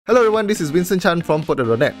Hello everyone, this is Vincent Chan from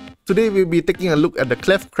Pokde.net. Today we'll be taking a look at the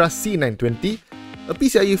Klevv Cras C920, a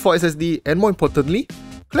PCIe 4 SSD, and more importantly,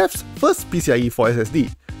 Klevv's first PCIe 4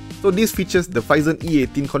 SSD. So this features the Phison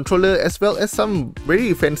E18 controller as well as some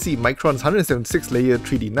very fancy Micron's 176-layer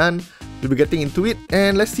 3D NAND. We'll be getting into it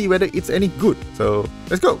and let's see whether it's any good. So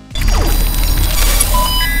let's go!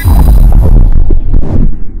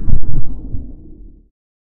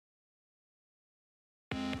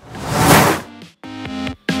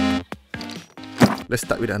 Let's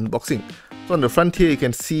start with the unboxing. So on the front here, you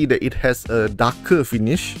can see that it has a darker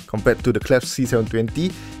finish compared to the Klevv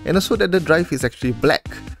C920, and also that the drive is actually black.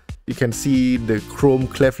 You can see the chrome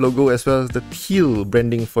Klevv logo as well as the teal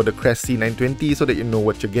branding for the Cras C920 so that you know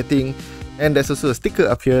what you're getting. And there's also a sticker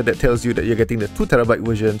up here that tells you that you're getting the 2TB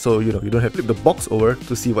version, so you don't have to flip the box over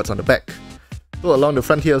to see what's on the back. So along the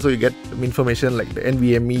front here also you get information like the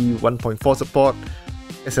NVMe 1.4 support,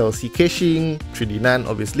 SLC caching, 3D NAND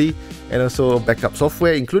obviously, and also backup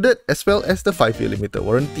software included, as well as the 5-year limited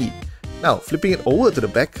warranty. Now, flipping it over to the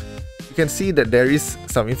back, you can see that there is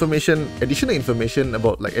some additional information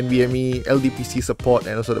about like NVMe, LDPC support,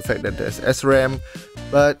 and also the fact that there's SRAM,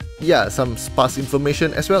 but yeah, some sparse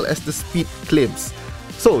information as well as the speed claims.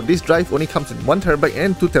 So this drive only comes in 1TB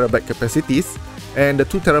and 2TB capacities, and the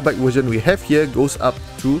 2TB version we have here goes up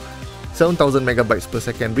to 7000 MB per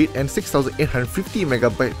second read and 6850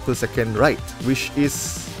 MB per second write, which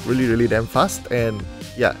is really damn fast, and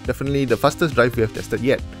yeah, definitely the fastest drive we have tested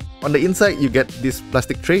yet. On the inside, you get this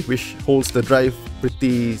plastic tray which holds the drive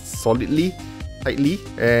pretty solidly, tightly,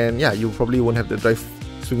 and yeah, you probably won't have the drive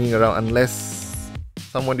swinging around unless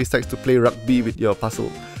someone decides to play rugby with your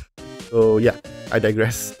puzzle. So yeah, I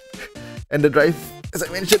digress. And the drive, as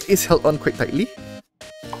I mentioned, is held on quite tightly.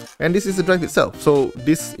 And this is the drive itself. So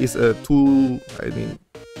this is a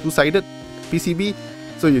two-sided PCB.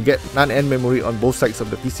 So you get NAND memory on both sides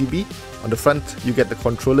of the PCB. On the front, you get the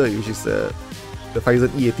controller, which is the Phison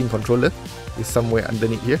E18 controller, is somewhere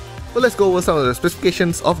underneath here. So let's go over some of the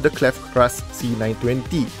specifications of the Klevv Cras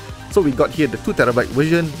C920. So we got here the 2TB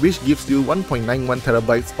version, which gives you 1.91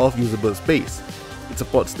 TB of usable space. It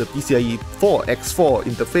supports the PCIe 4x4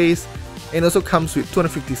 interface, and also comes with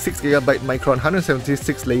 256GB Micron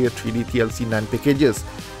 176-layer 3D TLC NAND packages,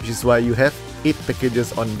 which is why you have 8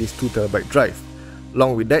 packages on this 2TB drive.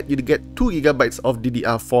 Along with that, you get 2GB of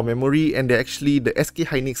DDR4 memory, and they're actually the SK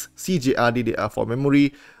Hynix CJR DDR4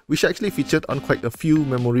 memory, which are actually featured on quite a few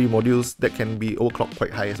memory modules that can be overclocked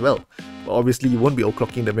quite high as well. But obviously, you won't be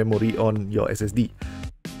overclocking the memory on your SSD.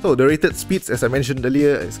 So the rated speeds, as I mentioned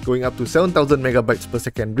earlier, is going up to 7000 MB per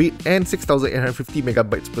second read and 6850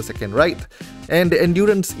 MB per second write, and the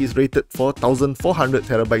endurance is rated for 1400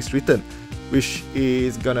 TB written, which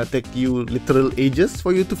is gonna take you literal ages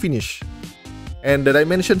for you to finish. And the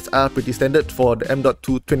dimensions are pretty standard for the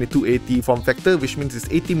M.2 2280 form factor, which means it's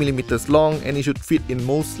 80mm long and it should fit in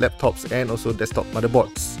most laptops and also desktop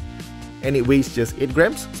motherboards. And it weighs just 8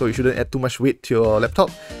 grams, so you shouldn't add too much weight to your laptop.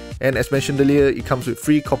 And as mentioned earlier, it comes with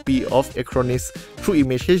free copy of Acronis True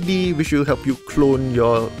Image HD, which will help you clone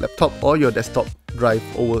your laptop or your desktop drive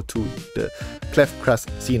over to the Klevv Cras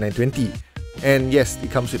C920. And yes,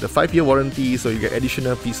 it comes with a 5-year warranty, so you get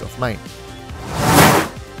additional peace of mind.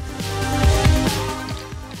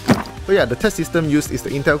 So yeah, the test system used is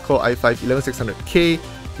the Intel Core i5-11600K,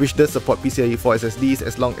 which does support PCIe 4 SSDs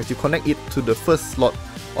as long as you connect it to the first slot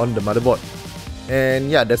on the motherboard.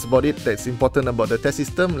 And yeah, that's about it that's important about the test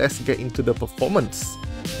system. Let's get into the performance.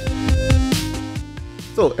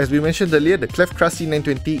 So as we mentioned earlier, the Klevv Cras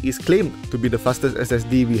C920 is claimed to be the fastest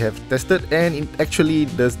SSD we have tested, and it actually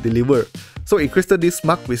does deliver. So in Crystal Disk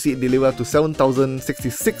Mark, we see it deliver to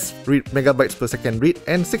 7066 MB per second read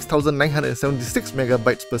and 6976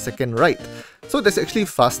 MB per second write. So that's actually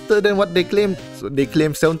faster than what they claimed. So they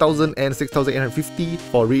claim 7000 and 6850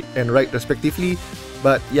 for read and write respectively.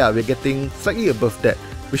 But yeah, we're getting slightly above that,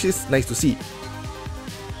 which is nice to see.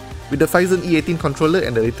 With the Phison E18 controller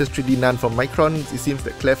and the latest 3D NAND from Micron, it seems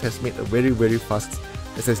that Klevv has made a very fast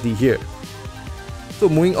SSD here. So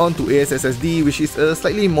moving on to ASSD, which is a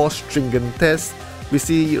slightly more stringent test, we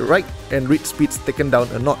see write and read speeds taken down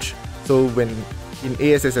a notch. So when in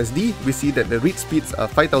ASSD, we see that the read speeds are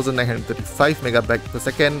 5935 MB per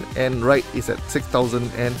second and write is at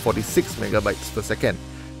 6046 MB per second.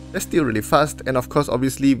 That's still really fast, and of course,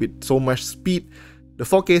 obviously with so much speed, the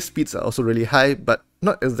 4K speeds are also really high, but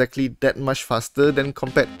not exactly that much faster than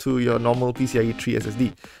compared to your normal PCIe 3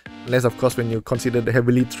 SSD. Unless of course when you consider the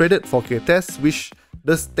heavily threaded 4K test, which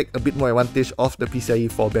does take a bit more advantage of the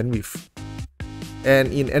PCIe 4 bandwidth.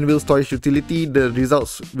 And in Anvil storage utility, the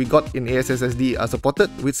results we got in ASSD are supported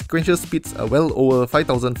with sequential speeds well over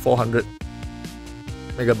 5400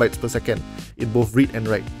 megabytes per second in both read and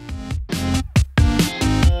write.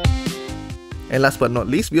 And last but not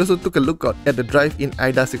least, we also took a look at the drive in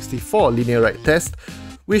IDA64 linear write test,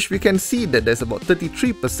 which we can see that there's about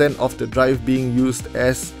 33% of the drive being used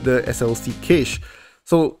as the SLC cache.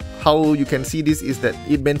 So how you can see this is that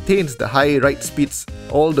it maintains the high write speeds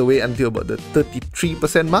all the way until about the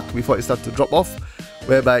 33% mark before it starts to drop off,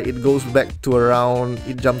 whereby it goes back to around,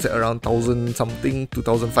 it jumps at around 1000 something,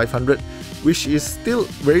 2500, which is still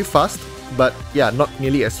very fast, but yeah, not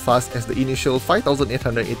nearly as fast as the initial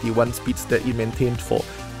 5881 speeds that it maintained for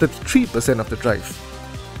 33% of the drive.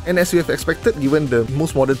 And as we have expected, given the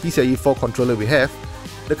most modern PCIe 4 controller we have,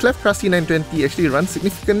 the Klevv Cras C920 actually runs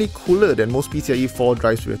significantly cooler than most PCIe 4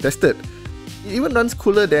 drives we have tested. It even runs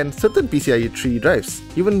cooler than certain PCIe 3 drives.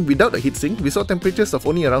 Even without a heatsink, we saw temperatures of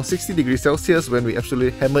only around 60 degrees Celsius when we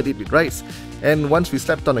absolutely hammered it with writes, and once we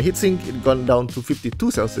slapped on a heatsink, it gone down to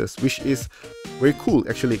 52 Celsius, which is very cool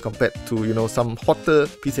actually compared to, you know, some hotter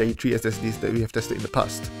PCIe 3 SSDs that we have tested in the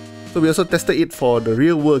past. So we also tested it for the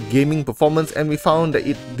real-world gaming performance, and we found that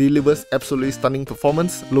it delivers absolutely stunning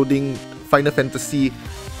performance, loading Final Fantasy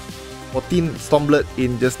 14 Stormblood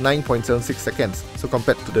in just 9.76 seconds. So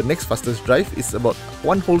compared to the next fastest drive, it's about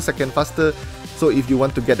 1 whole second faster. So if you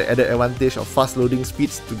want to get the added advantage of fast loading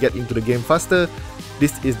speeds to get into the game faster,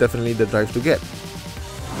 this is definitely the drive to get.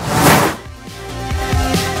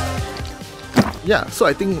 Yeah, so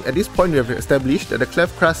I think at this point we have established that the Klevv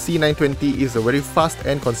Cras C920 is a very fast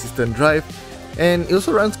and consistent drive, and it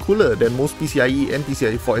also runs cooler than most PCIe and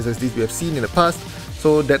PCIe 4 SSDs we have seen in the past,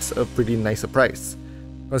 so that's a pretty nice surprise.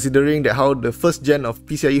 Considering that how the first gen of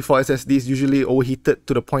PCIe 4 SSDs usually overheated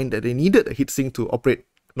to the point that they needed a heatsink to operate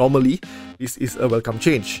normally, this is a welcome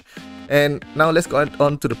change. And now let's go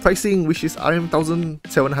on to the pricing, which is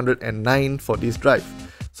RM1,709 for this drive.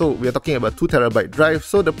 So we are talking about 2TB drive,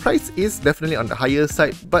 so the price is definitely on the higher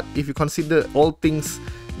side, but if you consider all things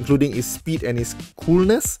including its speed and its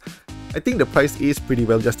coolness, I think the price is pretty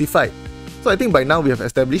well justified. So I think by now we have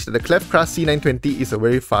established that the Klevv Cras C920 is a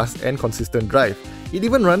very fast and consistent drive. It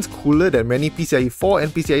even runs cooler than many PCIe 4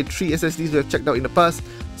 and PCIe 3 SSDs we have checked out in the past,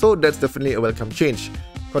 so that's definitely a welcome change.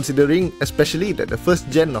 Considering especially that the first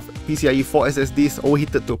gen of PCIe 4 SSDs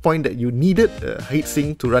overheated to a point that you needed a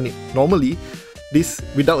heatsink to run it normally, this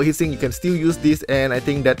without a heatsink you can still use this, and I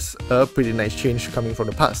think that's a pretty nice change coming from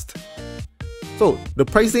the past. So the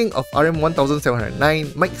pricing of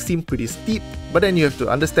RM1,709 might seem pretty steep, but then you have to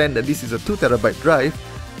understand that this is a 2TB drive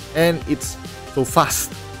and it's so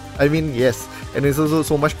fast. I mean, yes, and it's also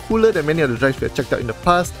so much cooler than many of the drives we have checked out in the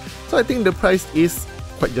past, so I think the price is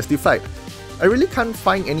quite justified. I really can't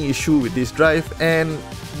find any issue with this drive, and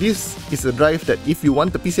this is a drive that if you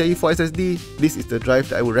want the PCIe 4 SSD, this is the drive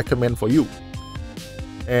that I would recommend for you.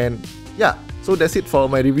 And yeah, so that's it for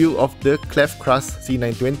my review of the Klevv Cras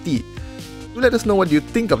C920. Do let us know what you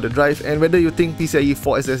think of the drive and whether you think PCIe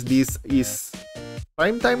 4 SSDs is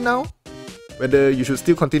prime time now, whether you should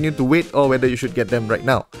still continue to wait or whether you should get them right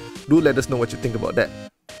now. Do let us know what you think about that.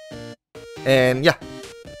 And yeah,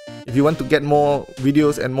 if you want to get more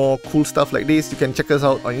videos and more cool stuff like this, you can check us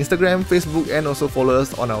out on Instagram, Facebook, and also follow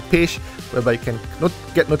us on our page, whereby you can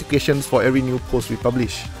get notifications for every new post we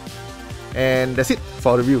publish. And that's it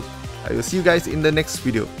for our review. I will see you guys in the next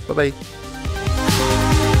video. Bye bye.